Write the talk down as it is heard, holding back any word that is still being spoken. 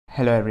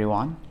Hello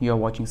everyone, you are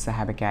watching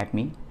Saheb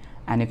Academy,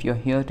 and if you're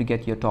here to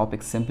get your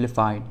topic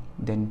simplified,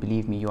 then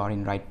believe me, you are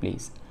in right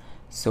place.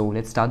 So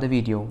let's start the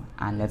video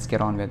and let's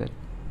get on with it.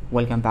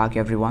 Welcome back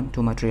everyone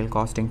to material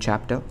costing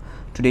chapter.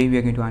 Today we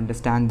are going to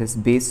understand this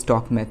base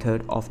stock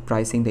method of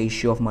pricing the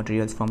issue of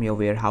materials from your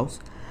warehouse.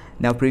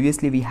 Now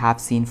previously we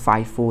have seen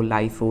FIFO,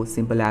 LIFO,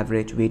 simple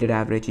average, weighted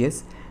average,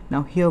 yes.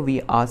 Now here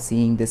we are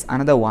seeing this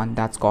another one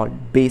that's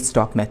called base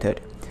stock method.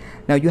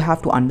 Now you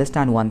have to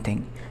understand one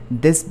thing.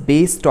 This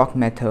base stock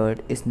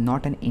method is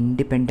not an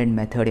independent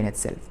method in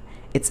itself.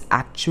 It's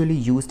actually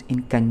used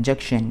in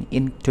conjunction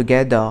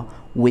together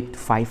with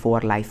FIFO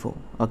or LIFO.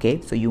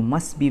 Okay, so you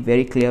must be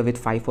very clear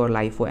with FIFO or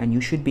LIFO and you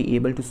should be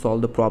able to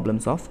solve the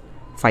problems of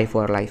FIFO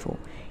or LIFO.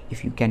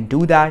 If you can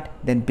do that,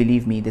 then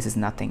believe me, this is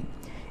nothing.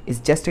 It's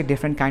just a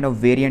different kind of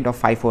variant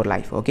of FIFO or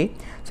LIFO. Okay,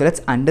 so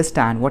let's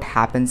understand what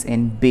happens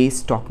in base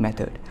stock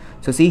method.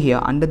 So see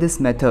here, under this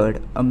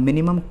method, a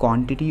minimum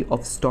quantity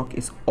of stock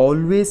is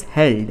always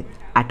held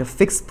at a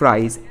fixed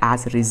price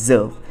as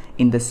reserve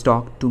in the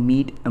stock to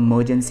meet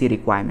emergency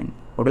requirement.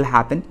 What will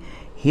happen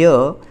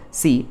here?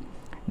 See,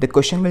 the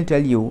question will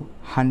tell you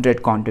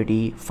 100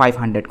 quantity,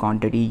 500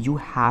 quantity, you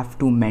have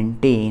to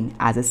maintain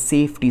as a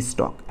safety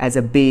stock, as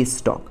a base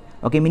stock.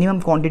 Okay,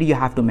 minimum quantity you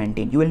have to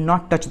maintain. You will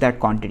not touch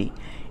that quantity.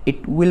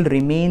 It will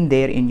remain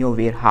there in your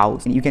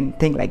warehouse. You can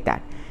think like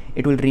that.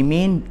 It will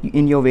remain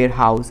in your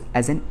warehouse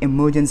as an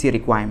emergency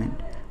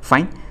requirement.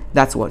 Fine,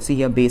 that's what. See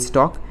here, base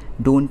stock.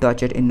 Don't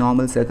touch it in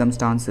normal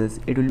circumstances.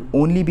 It will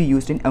only be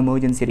used in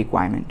emergency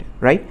requirement,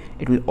 right?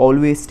 It will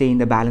always stay in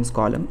the balance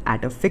column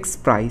at a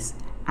fixed price,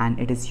 and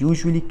it is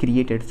usually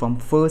created from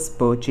first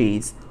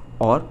purchase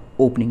or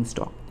opening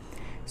stock.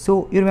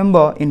 So you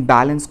remember in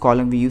balance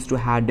column we used to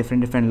have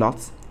different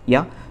lots,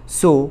 yeah?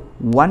 So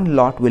one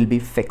lot will be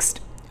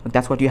fixed.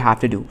 That's what you have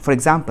to do. For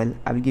example,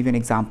 I will give you an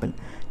example.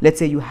 Let's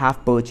say you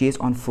have purchased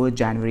on 1st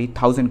January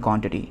 1000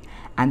 quantity,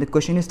 and the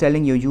question is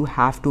telling you you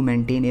have to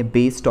maintain a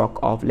base stock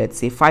of, let's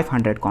say,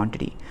 500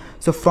 quantity.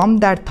 So from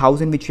that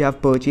 1000 which you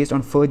have purchased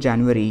on 1st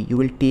January, you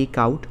will take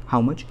out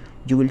how much?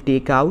 You will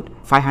take out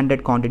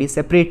 500 quantity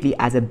separately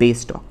as a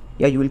base stock.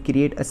 Yeah, you will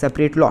create a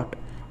separate lot,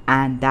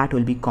 and that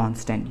will be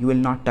constant. You will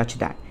not touch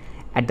that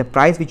at the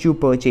price which you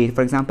purchased.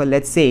 For example,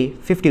 let's say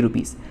 50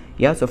 rupees.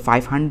 Yeah, so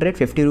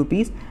 550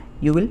 rupees.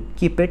 You will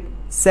keep it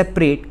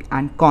separate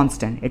and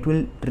constant. It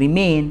will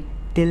remain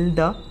till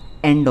the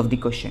end of the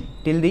question,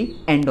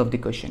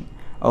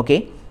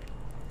 okay?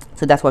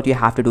 So that's what you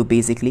have to do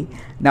basically.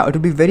 Now it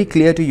will be very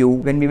clear to you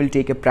when we will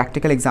take a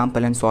practical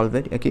example and solve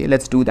it. Okay,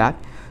 let's do that.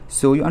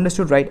 So you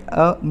understood, right?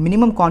 A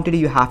minimum quantity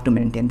you have to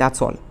maintain,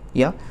 that's all.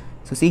 Yeah,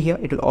 so see here,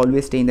 it will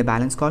always stay in the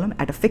balance column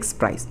at a fixed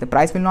price. The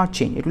price will not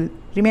change. It will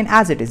remain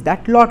as it is.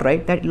 That lot,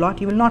 right? That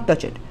lot you will not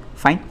touch it.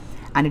 Fine.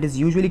 And it is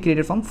usually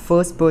created from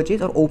first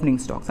purchase or opening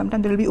stock.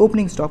 Sometimes there will be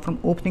opening stock. From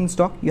opening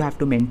stock you have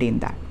to maintain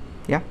that.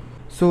 Yeah,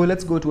 so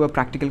let's go to a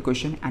practical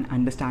question and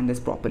understand this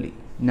properly.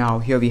 Now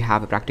here we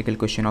have a practical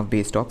question of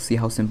base stock. See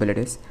how simple it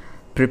is.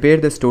 Prepare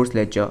the stores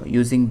ledger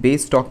using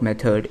base stock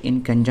method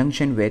in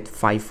conjunction with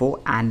FIFO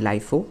and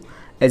LIFO.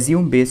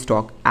 Assume base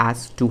stock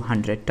as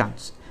 200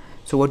 tons.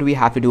 So what do we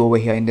have to do over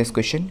here in this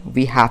question?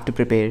 We have to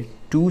prepare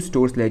two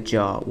stores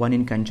ledger, one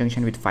in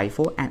conjunction with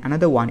FIFO and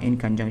another one in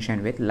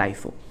conjunction with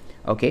LIFO.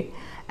 Okay,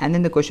 and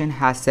then the question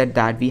has said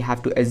that we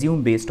have to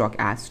assume base stock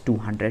as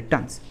 200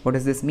 tons. What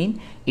does this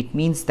mean? It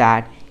means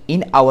that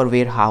in our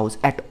warehouse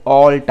at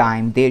all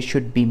time there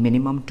should be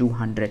minimum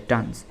 200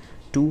 tons.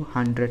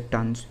 200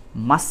 tons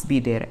must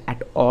be there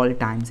at all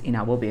times in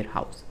our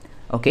warehouse.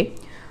 Okay,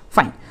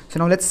 fine. So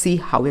now let's see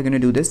how we're going to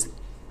do this.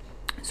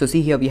 So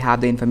see here, we have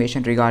the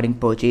information regarding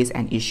purchase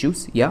and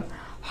issues. Yeah,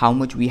 how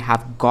much we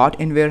have got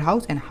in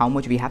warehouse and how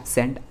much we have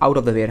sent out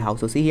of the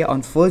warehouse. So see here,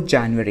 on 1st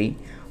January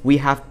we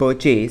have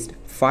purchased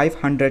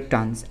 500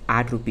 tons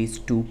at rupees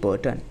 2 per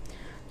ton.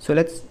 So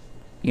let's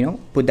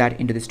put that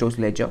into the stores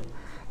ledger.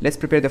 Let's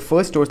prepare the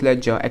first stores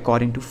ledger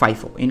according to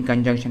FIFO in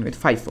conjunction with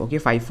FIFO. Okay,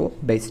 FIFO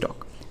base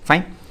stock.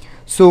 Fine.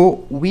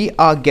 So we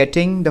are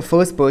getting the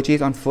first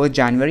purchase on 1st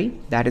January,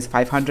 that is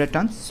 500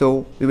 tons.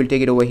 So we will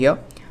take it over here.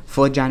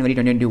 1st January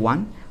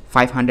 2021,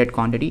 500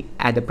 quantity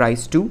at the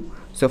price 2.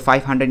 So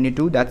 500 into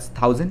 2, that's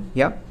 1000.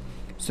 Yeah.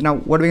 So now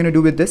what are we going to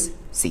do with this?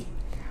 See,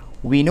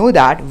 we know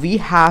that we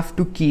have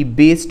to keep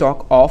base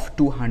stock of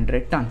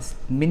 200 tons.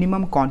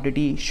 Minimum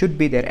quantity should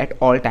be there at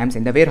all times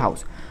in the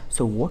warehouse.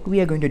 So what we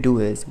are going to do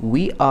is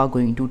we are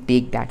going to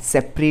take that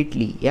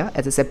separately, yeah,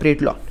 as a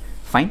separate lot.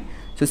 Fine.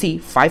 So see,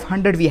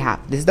 500 we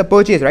have. This is the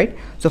purchase, right?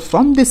 So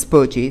from this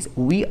purchase,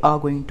 we are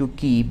going to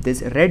keep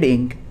this red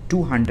ink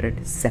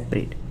 200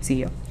 separate. See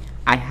here,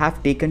 I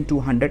have taken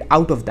 200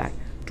 out of that.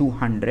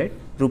 200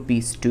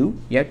 rupees 2.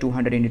 Yeah,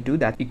 200 into 2,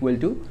 that's equal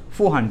to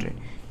 400.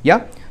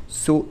 Yeah,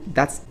 so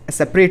that's a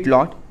separate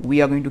lot.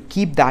 We are going to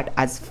keep that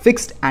as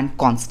fixed and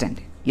constant.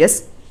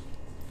 Yes,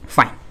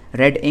 fine.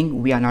 Red ink,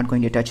 we are not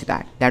going to touch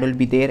that. That will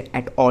be there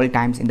at all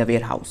times in the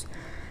warehouse.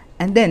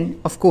 And then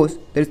of course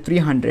there is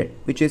 300,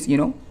 which is,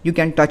 you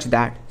can touch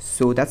that,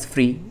 so that's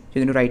free.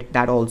 You're going to write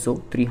that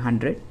also.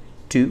 300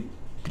 to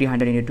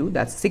 300 into 2,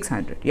 that's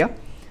 600. Yeah,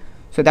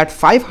 So that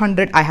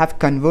 500, I have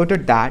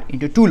converted that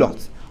into two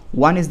lots.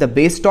 One is the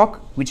base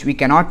stock, which we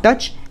cannot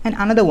touch, and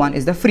another one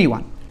is the free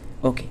one.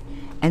 Okay,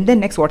 and then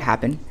next what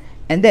happened?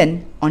 And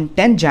then on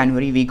 10th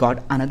January, we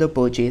got another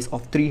purchase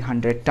of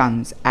 300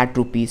 tons at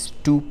rupees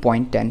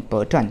 2.10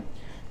 per ton.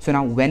 So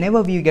now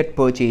whenever we get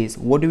purchase,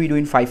 what do we do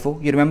in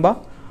FIFO? You remember?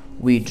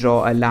 We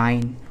draw a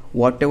line,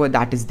 whatever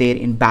that is there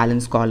in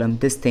balance column,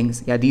 these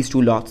things, yeah, these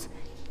two lots,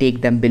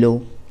 take them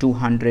below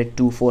 200,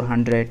 2,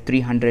 400,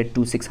 300,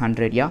 2,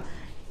 600, yeah,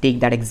 take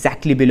that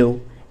exactly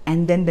below,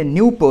 and then the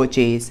new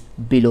purchase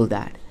below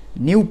that,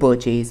 new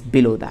purchase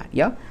below that,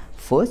 yeah.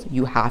 First,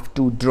 you have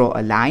to draw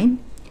a line,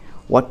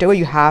 whatever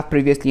you have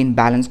previously in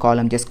balance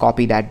column, just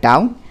copy that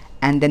down,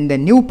 and then the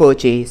new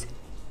purchase,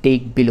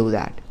 take below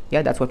that,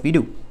 yeah, that's what we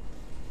do.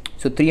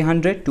 So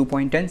 300,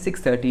 2.10,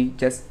 630,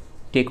 just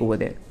take over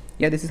there.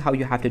 Yeah, this is how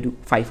you have to do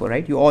FIFO,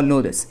 right? You all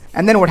know this.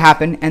 And then what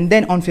happened? And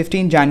then on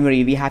 15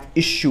 January, we have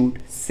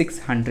issued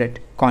 600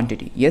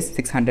 quantity. Yes,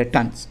 600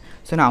 tons.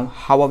 So now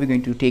how are we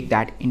going to take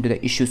that into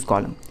the issues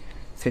column?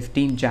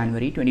 15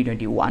 January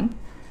 2021.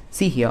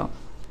 See here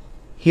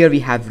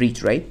we have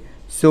reached, right?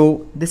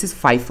 So this is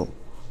FIFO,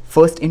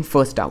 first in,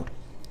 first out.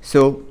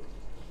 So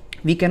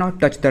we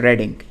cannot touch the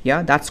red ink.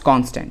 Yeah, that's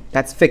constant,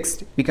 that's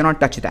fixed. We cannot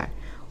touch that.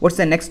 What's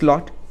the next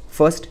lot?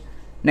 First,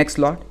 next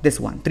lot, this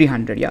one,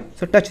 300. Yeah,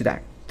 so touch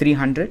that.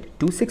 300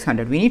 to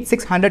 600. We need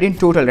 600 in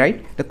total,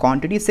 right? The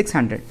quantity is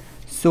 600.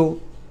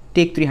 So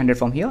take 300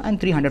 from here and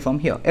 300 from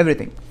here,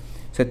 everything.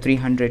 So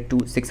 300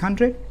 to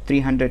 600,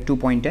 300,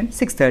 2.10,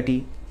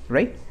 630,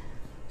 right?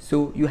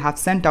 So you have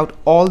sent out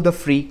all the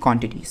free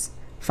quantities.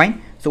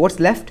 Fine. So what's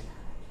left?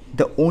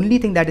 The only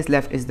thing that is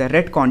left is the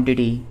red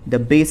quantity, the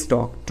base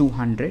stock,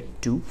 200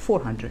 to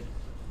 400.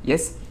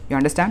 Yes, you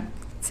understand?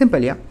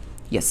 Simple, yeah?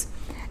 Yes.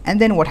 And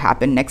then what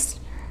happened next?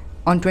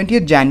 On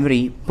 20th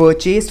January,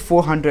 purchased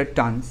 400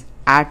 tons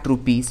at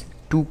rupees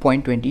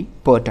 2.20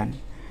 per ton.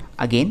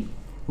 Again,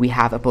 we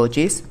have a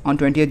purchase on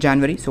 20th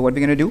January. So what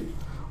we're going to do?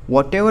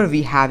 Whatever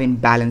we have in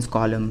balance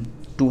column,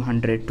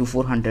 200 to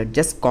 400,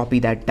 just copy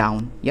that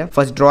down. Yeah,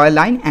 first draw a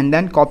line and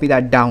then copy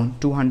that down,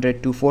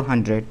 200 to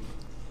 400.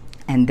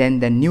 And then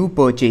the new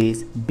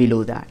purchase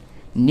below that,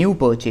 new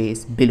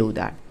purchase below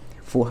that,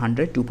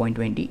 400,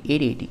 2.20,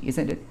 880,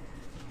 isn't it?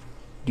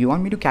 Do you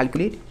want me to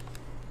calculate?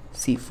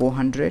 See,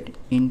 400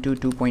 into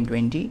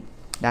 2.20,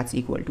 that's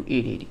equal to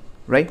 880,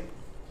 right?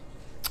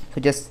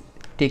 So just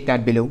take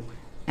that below.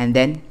 And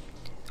then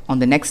on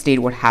the next date,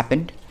 what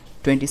happened?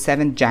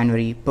 27th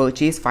January,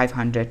 purchase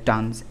 500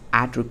 tons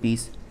at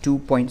rupees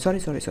 2.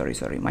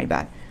 Sorry, my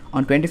bad.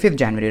 On 25th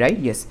January, right?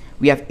 Yes,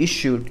 we have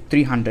issued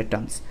 300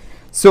 tons.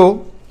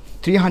 So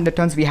 300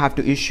 tons we have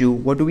to issue.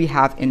 What do we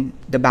have in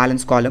the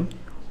balance column?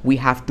 We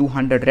have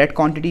 200 red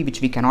quantity,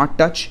 which we cannot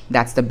touch.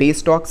 That's the base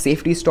stock,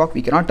 safety stock.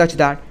 We cannot touch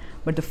that.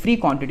 But the free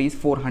quantity is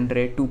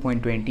 400,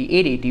 2.20,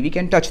 880. We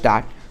can touch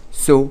that.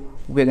 So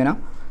we're gonna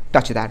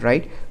touch that,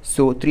 right?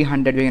 So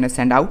 300 we're gonna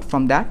send out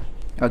from that.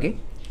 Okay.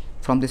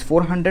 From this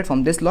 400,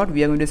 from this lot,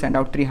 we are going to send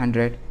out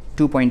 300,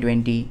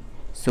 2.20.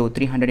 So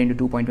 300 into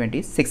 2.20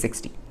 is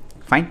 660.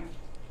 Fine.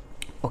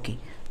 Okay.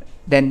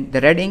 Then the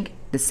red ink,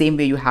 the same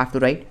way you have to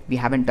write. We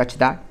haven't touched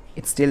that.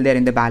 It's still there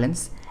in the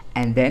balance.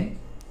 And then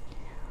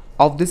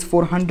of this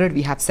 400,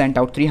 we have sent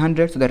out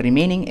 300. So the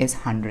remaining is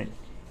 100.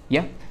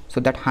 Yeah.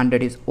 So that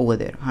 100 is over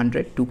there.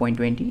 100,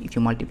 2.20. If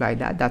you multiply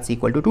that, that's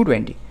equal to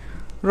 220.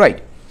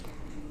 Right.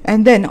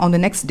 And then on the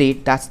next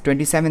date, that's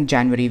 27th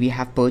January, we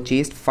have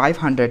purchased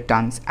 500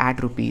 tons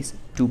at rupees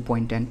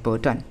 2.10 per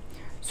ton.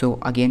 So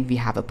again, we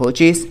have a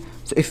purchase.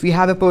 So if we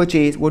have a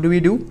purchase, what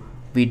do?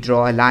 We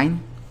draw a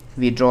line.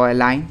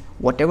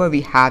 Whatever we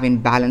have in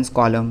balance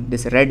column,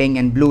 this red ink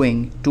and blue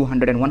ink,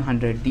 200 and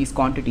 100, these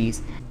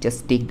quantities,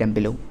 just take them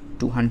below.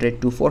 200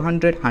 to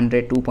 400,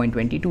 100,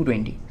 2.20,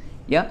 220.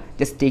 Yeah,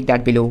 just take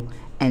that below.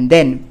 And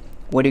then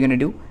what are you going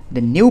to do?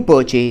 The new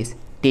purchase,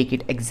 take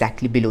it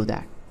exactly below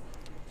that.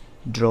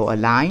 Draw a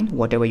line,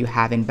 whatever you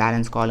have in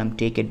balance column,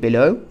 take it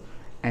below,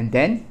 and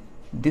then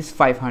this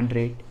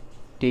 500,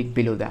 take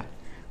below that.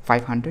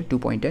 500,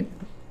 2.10,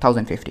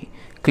 1050.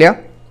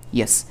 Clear?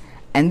 Yes.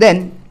 And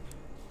then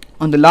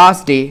on the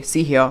last day,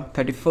 see here,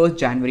 31st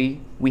January,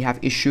 we have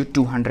issued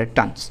 200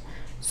 tons.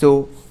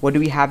 So what do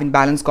we have in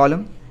balance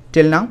column?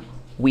 Till now,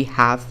 we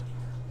have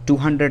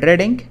 200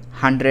 red ink,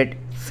 100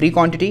 free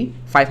quantity,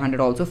 500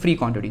 also free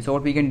quantity. So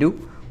what we can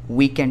do?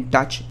 We can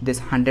touch this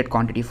 100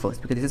 quantity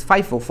first, because this is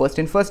FIFO, first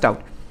in, first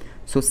out.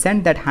 So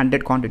send that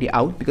 100 quantity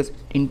out, because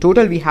in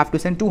total we have to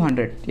send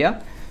 200.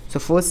 Yeah. So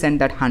first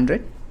send that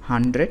 100,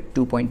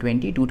 2.20,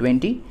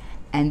 220,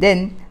 and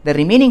then the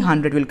remaining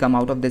 100 will come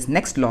out of this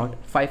next lot,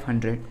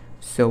 500.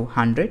 So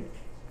 100,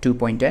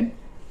 2.10,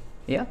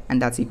 yeah,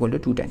 and that's equal to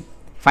 210.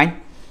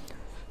 Fine.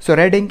 So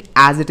red ink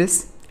as it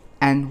is,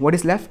 and what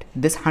is left?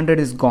 This 100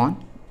 is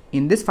gone.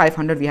 In this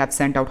 500 we have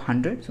sent out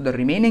 100, so the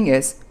remaining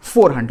is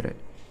 400.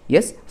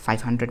 Yes,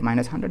 500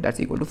 minus 100, that's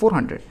equal to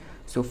 400.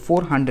 So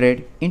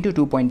 400 into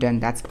 2.10,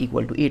 that's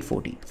equal to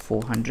 840.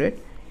 400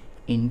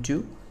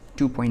 into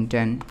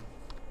 2.10,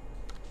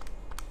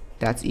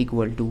 that's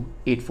equal to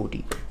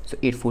 840. So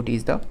 840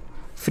 is the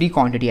free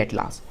quantity at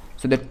last.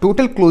 So the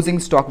total closing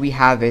stock we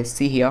have is,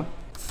 see here,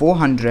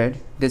 400,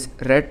 this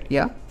red,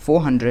 yeah,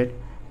 400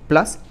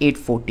 plus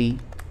 840,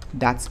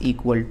 that's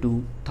equal to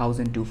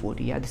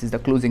 1240. Yeah, this is the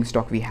closing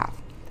stock we have,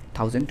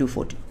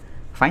 1240.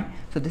 Fine.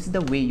 So this is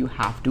the way you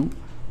have to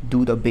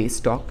do the base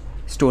stock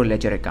store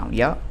ledger account.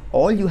 Yeah,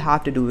 all you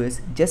have to do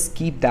is just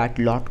keep that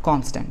lot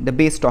constant, the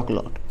base stock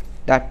lot,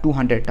 that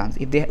 200 tons.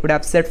 If they would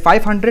have said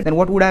 500, then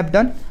what would I have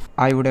done?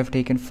 I would have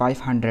taken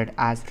 500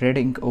 as red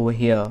ink over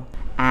here,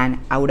 and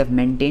I would have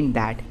maintained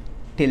that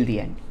till the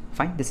end.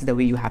 Fine. This is the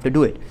way you have to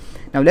do it.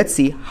 Now let's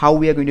see how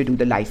we are going to do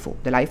the LIFO.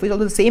 The LIFO is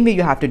also the same way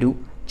you have to do,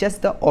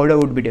 just the order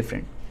would be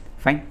different.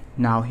 Fine.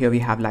 Now here we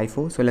have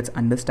LIFO. So let's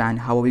understand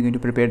how are we going to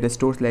prepare the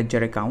stores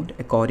ledger account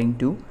according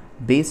to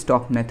base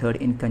stock method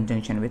in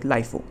conjunction with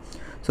LIFO.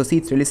 So see,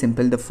 it's really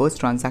simple. The first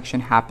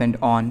transaction happened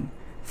on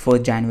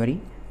 1st January,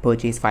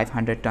 purchase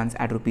 500 tons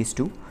at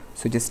 ₹2.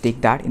 So just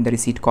take that in the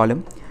receipt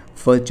column.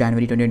 1st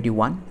January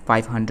 2021,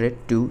 500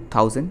 to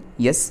 1000.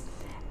 Yes.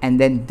 And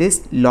then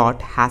this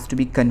lot has to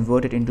be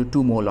converted into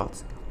two more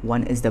lots.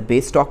 One is the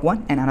base stock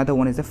one and another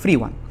one is the free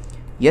one.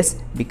 Yes,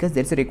 because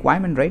there's a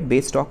requirement, right?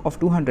 Base stock of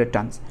 200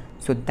 tons.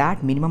 So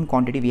that minimum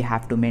quantity we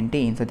have to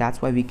maintain. So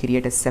that's why we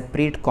create a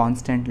separate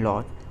constant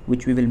lot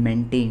which we will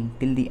maintain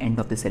till the end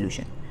of the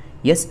solution.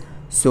 Yes,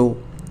 so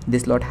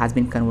this lot has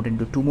been converted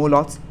into two more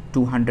lots,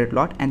 200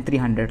 lot and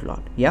 300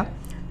 lot. Yeah,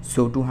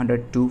 so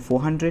 200 to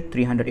 400,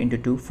 300 into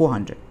 2,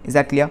 400. Is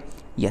that clear?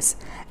 Yes.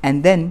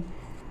 And then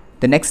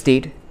the next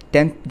date,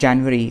 10th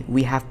January,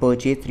 we have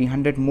purchased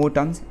 300 more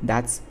tons,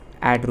 that's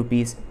at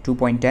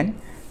 ₹2.10.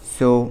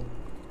 So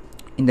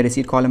in the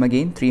receipt column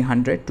again,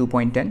 300,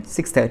 2.10,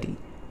 630.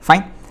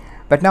 Fine.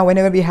 But now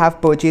whenever we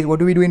have purchased, what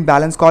do we do in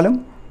balance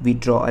column? We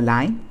draw a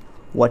line.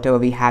 Whatever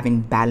we have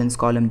in balance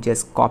column,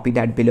 just copy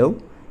that below.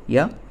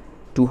 Yeah,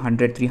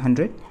 200,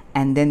 300,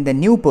 and then the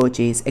new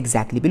purchase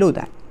exactly below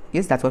that.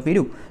 Yes, that's what we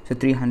do. So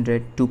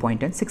 300,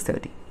 2.10,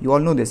 630. You all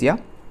know this, yeah?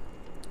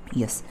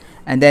 Yes.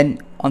 And then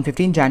on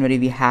 15th January,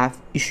 we have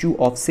issue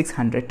of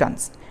 600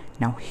 tons.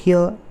 Now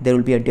here there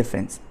will be a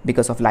difference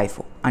because of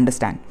LIFO.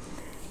 Understand?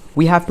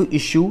 We have to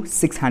issue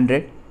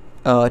 600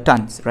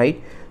 tons,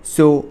 right?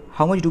 So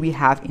how much do we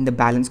have in the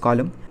balance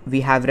column?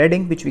 We have red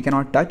ink which we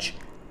cannot touch.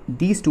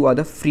 These two are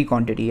the free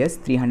quantity, yes,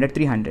 300,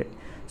 300.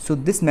 So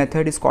this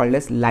method is called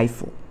as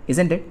LIFO,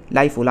 isn't it?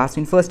 LIFO, last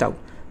in first out.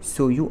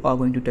 So you are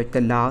going to touch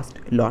the last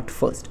lot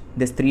first,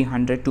 this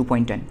 300,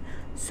 2.10.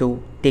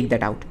 So take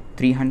that out,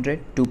 300,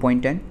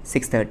 2.10,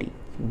 630.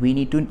 We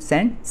need to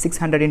send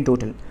 600 in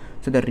total.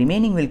 So the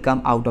remaining will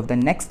come out of the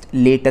next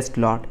latest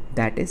lot,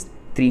 that is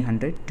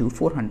 300 to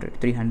 400,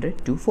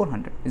 300 to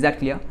 400. Is that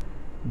clear?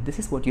 This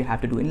is what you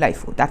have to do in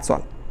LIFO. That's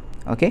all.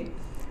 Okay,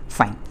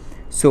 fine.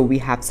 So we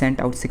have sent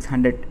out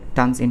 600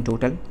 tons in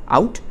total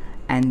out,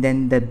 and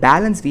then the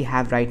balance we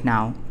have right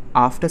now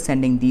after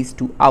sending these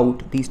two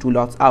out, these two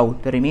lots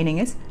out, the remaining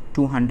is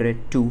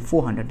 200 to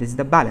 400. This is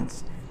the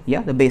balance.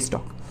 Yeah, the base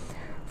stock.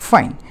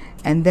 Fine.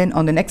 And then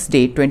on the next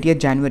date, 20th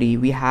January,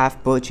 we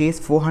have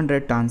purchased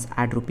 400 tons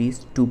at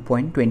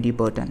 ₹2.20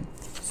 per ton.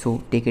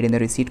 So take it in the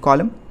receipt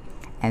column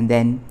and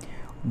then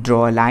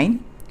draw a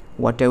line.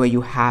 Whatever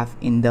you have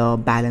in the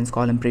balance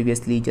column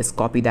previously, just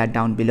copy that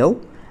down below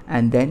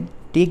and then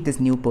take this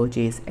new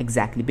purchase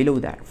exactly below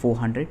that,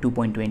 400,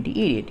 2.20,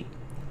 880.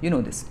 You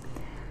know this.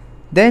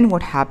 Then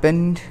what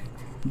happened?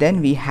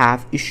 Then we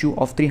have issue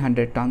of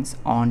 300 tons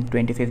on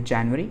 25th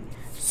January.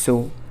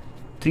 So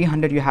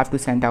 300 you have to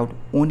send out,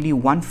 only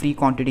one free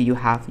quantity you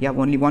have. Yeah,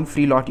 only one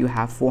free lot you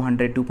have,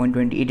 400,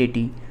 2.20,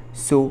 880.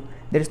 So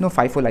there is no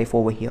FIFO LIFO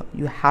over here.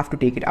 You have to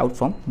take it out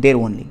from there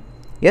only.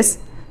 Yes,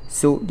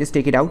 so just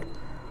take it out,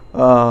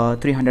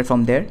 300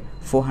 from there,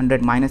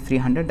 400 minus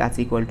 300, that's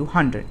equal to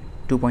 100,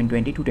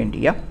 2.20, 220.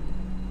 Yeah,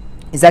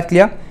 is that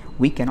clear?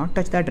 We cannot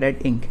touch that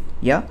red ink.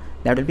 Yeah,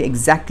 that will be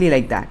exactly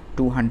like that,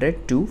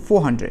 200 to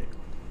 400.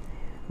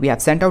 We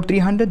have sent out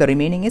 300, the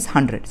remaining is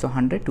 100. So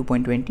 100,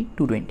 2.20,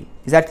 220.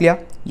 Is that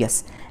clear?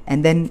 Yes.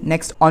 And then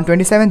next on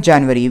 27th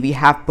January, we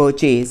have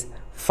purchased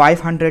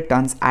 500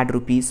 tons at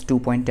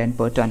 ₹2.10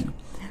 per ton.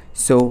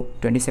 So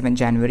 27th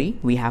January,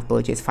 we have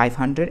purchased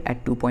 500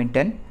 at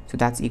 2.10. So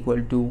that's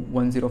equal to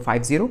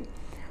 1050.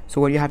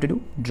 So what you have to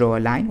do, draw a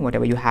line,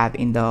 whatever you have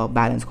in the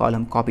balance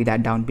column, copy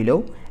that down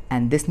below.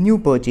 And this new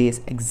purchase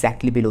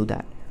exactly below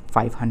that,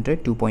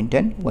 500,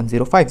 2.10,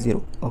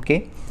 1050.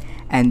 Okay.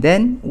 And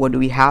then what do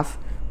we have?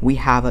 We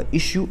have an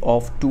issue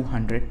of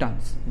 200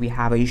 tons. We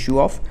have an issue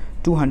of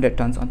 200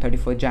 tons on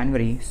 31st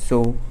January.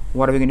 So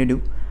what are we going to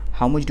do?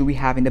 How much do we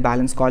have in the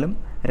balance column?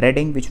 Red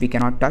ink, which we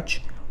cannot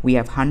touch. We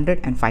have 100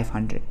 and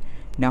 500.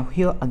 Now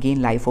here again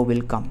LIFO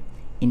will come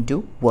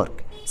into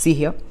work. See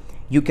here,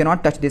 you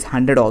cannot touch this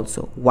 100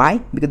 also.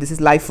 Why? Because this is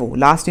LIFO,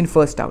 last in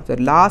first out. The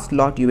last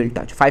lot you will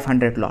touch,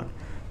 500 lot.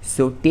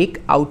 So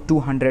take out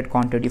 200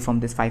 quantity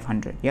from this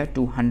 500. Yeah,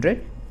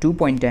 200,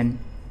 2.10.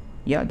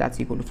 Yeah, that's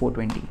equal to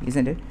 420,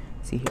 isn't it?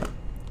 See here,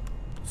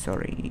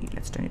 sorry,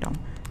 let's turn it down.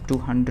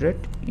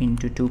 200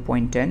 into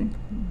 2.10,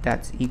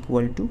 that's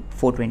equal to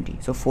 420.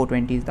 So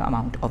 420 is the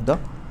amount of the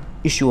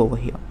issue over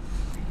here.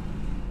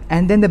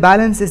 and then the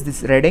balance is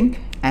this red ink,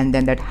 and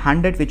then that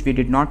 100 which we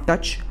did not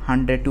touch,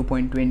 100,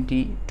 2.20,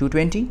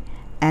 220,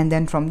 and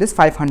then from this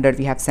 500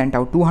 we have sent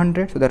out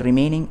 200, so the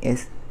remaining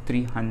is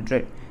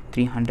 300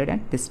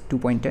 and this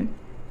 2.10,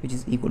 which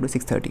is equal to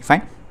 630.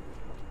 Fine.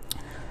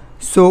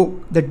 So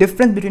the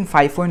difference between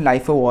FIFO and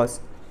LIFO was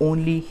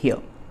only here,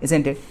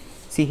 isn't it?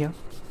 See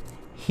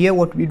here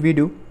what did we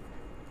do?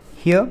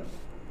 Here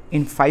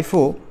in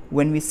FIFO,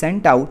 when we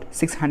sent out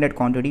 600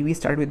 quantity, we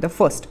started with the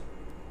first,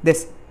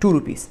 this 2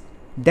 rupees,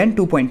 then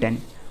 2.10,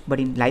 but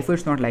in LIFO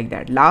it's not like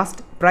that.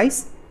 Last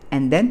price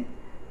and then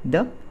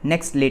the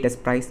next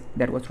latest price,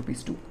 that was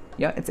rupees 2.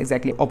 Yeah, it's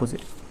exactly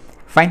opposite.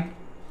 Fine.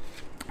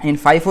 In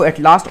FIFO, at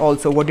last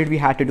also, what did we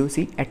have to do?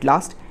 See, at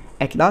last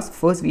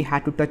first we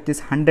had to touch this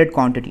 100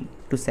 quantity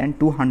to send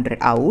 200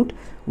 out.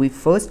 We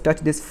first touch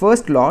this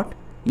first lot,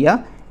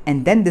 yeah,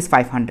 and then this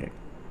 500,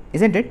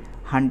 isn't it?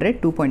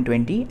 100,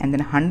 2.20, and then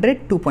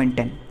 100, 2.10,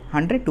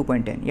 100,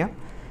 2.10, yeah.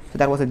 So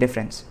that was the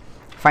difference.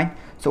 Fine.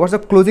 So what's the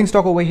closing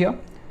stock over here?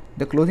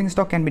 The closing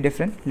stock can be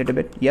different a little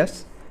bit,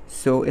 yes.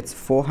 So it's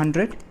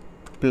 400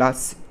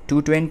 plus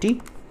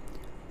 220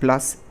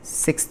 plus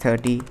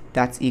 630,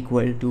 that's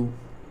equal to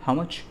how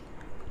much?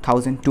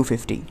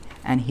 1250,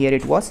 and here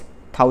it was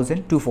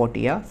 1240,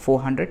 yeah.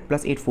 400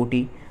 plus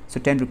 840, so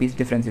 10 rupees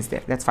difference is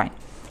there. That's fine.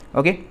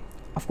 Okay,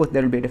 of course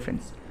there will be a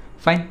difference.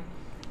 Fine.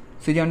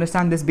 So you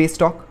understand this base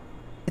stock?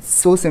 It's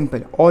so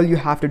simple. All you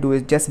have to do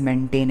is just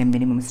maintain a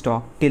minimum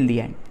stock till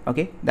the end.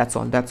 Okay, that's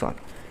all.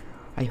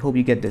 I hope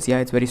you get this. Yeah,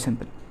 it's very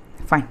simple.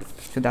 Fine.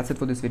 So that's it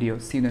for this video.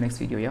 See you in the next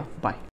video. Yeah, bye.